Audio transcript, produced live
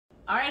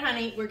All right,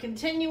 honey, we're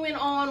continuing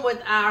on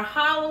with our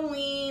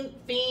Halloween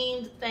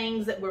themed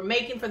things that we're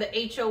making for the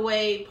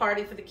HOA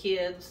party for the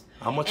kids.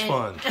 How much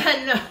fun.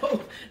 I know.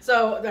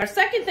 So our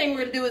second thing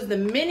we're gonna do is the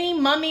mini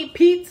mummy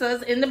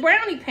pizzas in the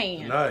brownie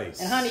pan.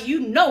 Nice. And honey, you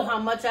know how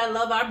much I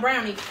love our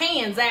brownie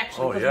pans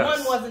actually,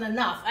 because one wasn't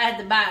enough. I had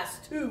to buy us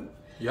 2.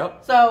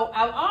 Yep. So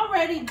I've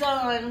already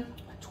done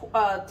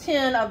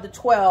 10 of the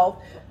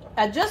 12.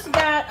 I just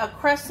got a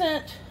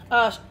crescent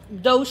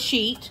dough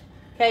sheet.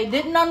 Okay,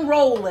 didn't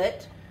unroll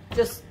it.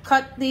 Just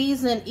cut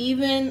these in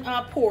even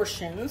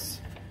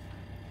portions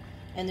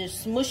and then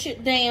smush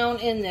it down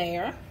in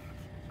there.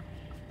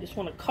 Just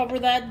want to cover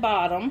that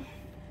bottom.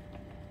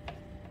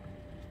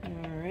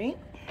 All right.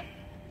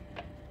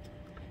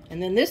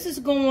 And then this is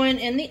going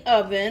in the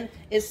oven.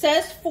 It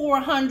says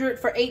 400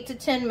 for 8 to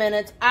 10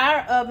 minutes.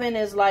 Our oven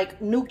is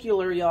like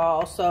nuclear,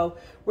 y'all. So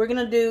we're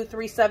going to do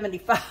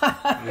 375.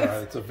 Yeah,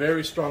 it's a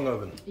very strong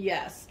oven.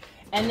 Yes.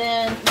 And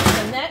then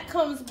when that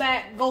comes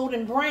back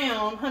golden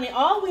brown, honey,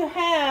 all we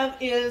have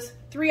is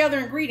 3 other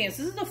ingredients.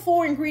 This is a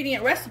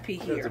 4-ingredient recipe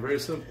here. Yeah, it's very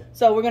simple.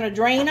 So we're going to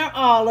drain our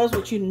olives,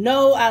 which you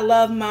know I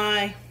love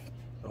my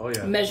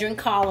measuring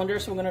colander.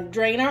 So we're going to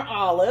drain our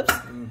olives.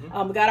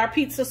 We got our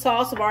pizza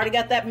sauce. I've already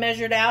got that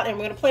measured out. And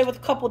we're going to play with a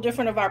couple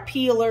different of our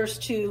peelers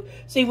to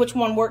see which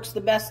one works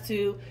the best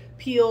to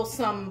peel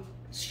some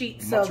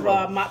sheets of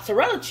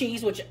mozzarella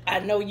cheese, which I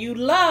know you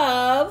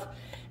love.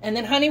 And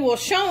then, honey, we'll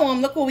show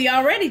them. Look what we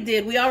already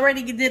did. We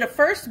already did a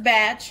first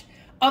batch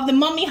of the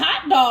mummy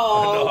hot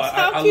dogs.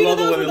 How cute are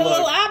those with the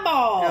little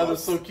eyeballs? Yeah, they're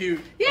so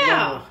cute.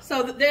 Yeah.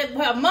 So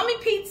we'll have mummy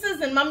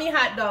pizzas and mummy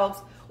hot dogs.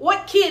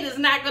 What kid is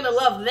not going to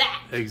love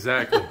that?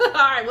 Exactly. All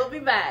right, we'll be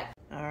back.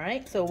 All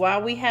right, so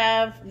while we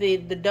have the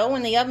dough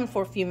in the oven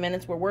for a few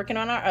minutes, we're working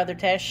on our other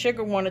task.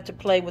 Sugar wanted to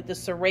play with the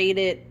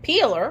serrated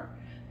peeler.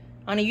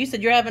 Honey, you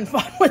said you're having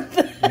fun with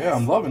this. Yeah,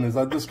 I'm loving this.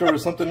 I discovered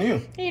something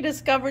new. He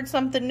discovered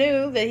something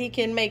new that he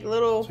can make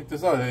little... Check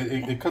this out.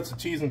 It cuts the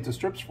cheese into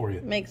strips for you.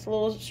 Makes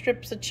little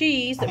strips of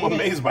cheese. I'm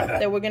amazed by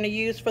that. That we're going to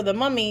use for the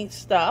mummy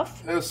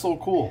stuff. That's so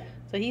cool.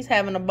 So he's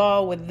having a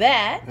ball with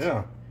that.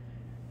 Yeah.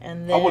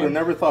 And then... I would have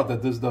never thought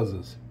that this does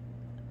this.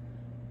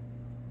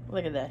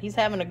 Look at that. He's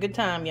having a good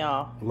time,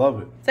 y'all.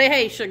 Love it. Say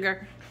hey,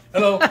 Sugar.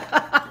 Hello.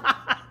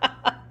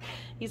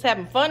 He's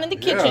having fun in the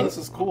kitchen. Yeah, this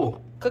is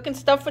cool. Cooking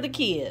stuff for the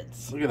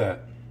kids. Look at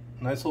that.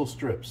 Nice little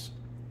strips.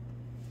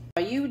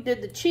 You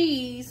did the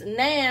cheese.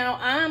 Now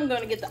I'm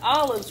going to get the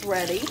olives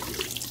ready.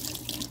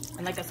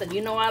 And like I said,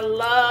 you know I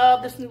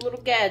love this new little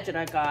gadget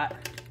I got.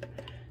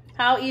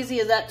 How easy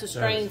is that to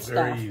strain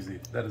stuff? Very easy.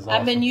 That is awesome.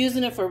 I've been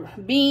using it for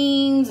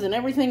beans and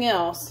everything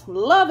else.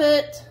 Love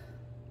it.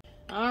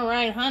 All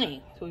right,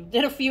 honey. So we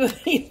did a few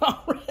of these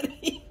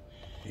already.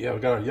 Yeah,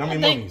 we got our yummy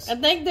mummies. I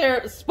think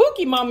they're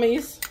spooky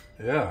mummies.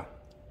 Yeah.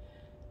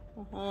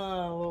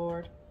 Oh,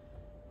 Lord.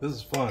 This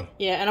is fun.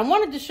 Yeah, and I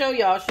wanted to show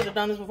y'all. I should have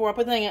done this before I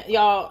put the thing in.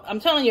 Y'all,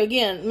 I'm telling you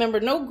again, remember,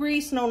 no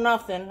grease, no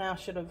nothing. Now I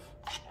should have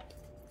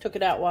took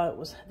it out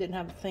while it didn't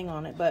have the thing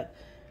on it. But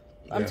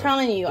I'm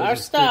telling you, our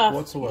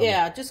stuff,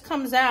 it just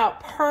comes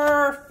out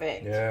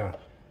perfect. Yeah.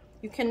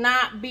 You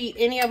cannot beat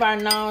any of our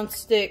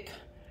non-stick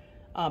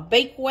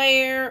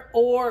bakeware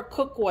or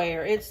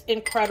cookware. It's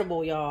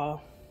incredible,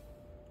 y'all.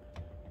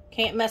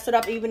 Can't mess it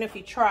up even if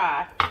you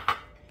try.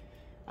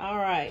 All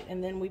right,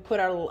 and then we put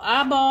our little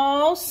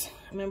eyeballs.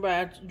 Remember,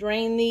 I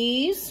drained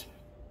these.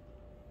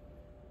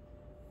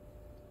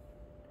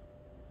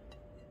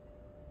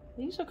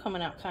 These are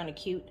coming out kind of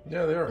cute.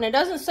 Yeah, they are. And it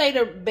doesn't say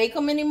to bake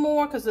them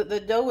anymore because the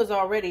dough is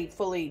already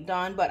fully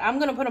done. But I'm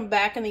going to put them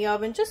back in the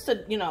oven just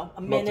to, a minute.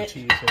 Melt the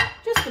cheese.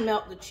 Just to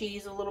melt the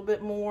cheese a little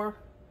bit more.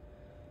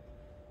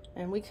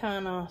 And we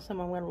kind of,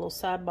 someone went a little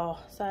side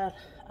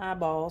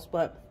eyeballs,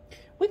 but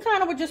we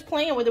kind of were just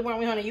playing with it, weren't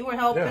we, honey? You were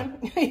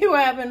helping. Yeah. You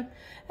were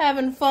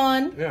having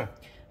fun. Yeah.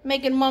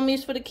 Making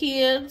mummies for the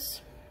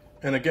kids.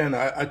 And again,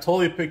 I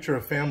totally picture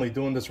a family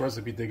doing this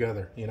recipe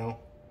together,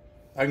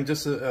 I can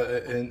just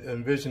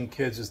envision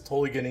kids just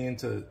totally getting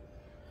into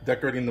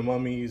decorating the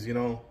mummies,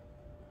 Well,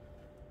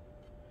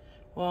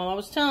 I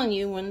was telling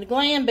you, when the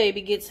glam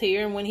baby gets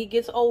here and when he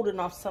gets old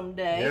enough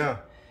someday. Yeah.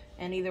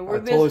 And either I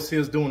totally see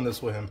us doing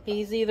this with him.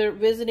 He's either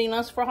visiting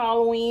us for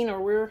Halloween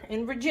or we're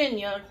in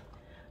Virginia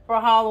for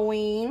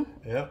Halloween.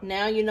 Yeah.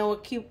 Now you know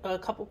a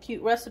couple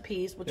cute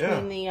recipes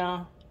between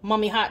the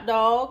mummy hot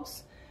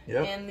dogs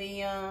and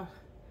the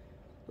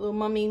little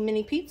mummy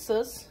mini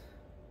pizzas.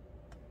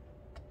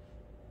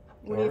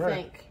 What do you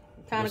think?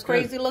 Kind of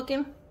crazy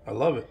looking? I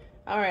love it.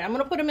 All right, I'm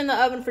going to put them in the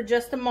oven for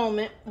just a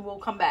moment, and we'll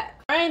come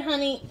back. All right,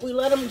 honey, we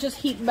let them just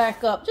heat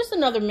back up. Just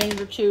another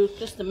minute or two,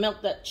 just to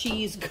melt that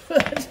cheese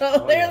good.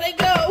 So there they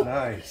go.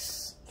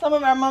 Nice. Some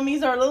of our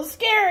mummies are a little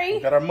scary. We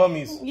got our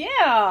mummies.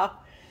 Yeah.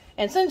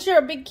 And since you're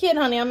a big kid,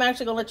 honey, I'm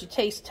actually going to let you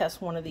taste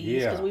test one of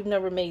these because we've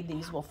never made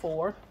these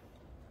before.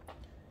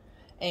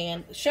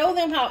 And show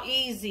them how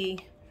easy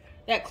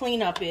that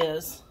cleanup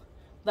is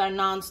with our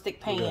non-stick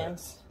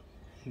pans.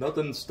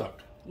 Nothing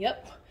stuck.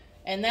 Yep.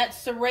 And that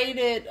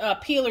serrated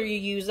peeler you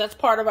use, that's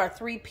part of our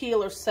 3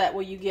 peeler set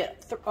where you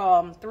get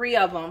 3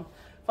 of them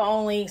for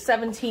only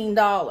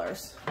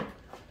 $17.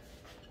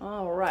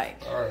 All right.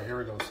 All right, here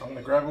we go. So I'm going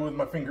to grab it with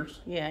my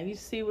fingers. Yeah, you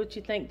see what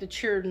you think the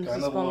children's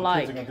is going to like.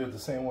 like. Kids are going to do it the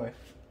same way.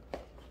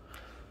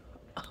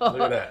 Look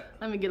at that.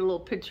 Let me get a little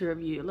picture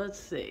of you. Let's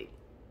see.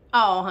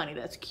 Oh, honey,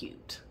 that's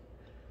cute.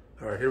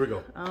 All right, here we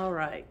go. All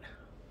right.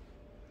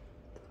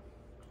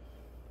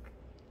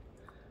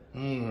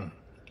 Mmm.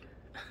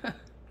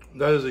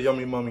 That is a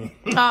yummy mummy.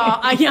 Oh,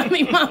 a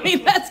yummy mummy.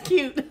 That's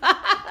cute.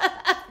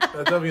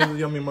 That definitely is a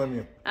yummy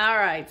mummy. All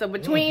right. So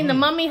between the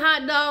mummy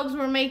hot dogs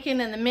we're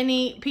making and the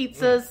mini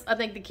pizzas, I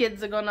think the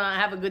kids are going to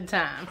have a good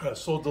time. That's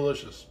so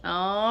delicious.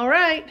 All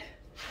right.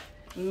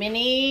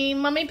 Mini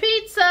mummy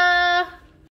pizza.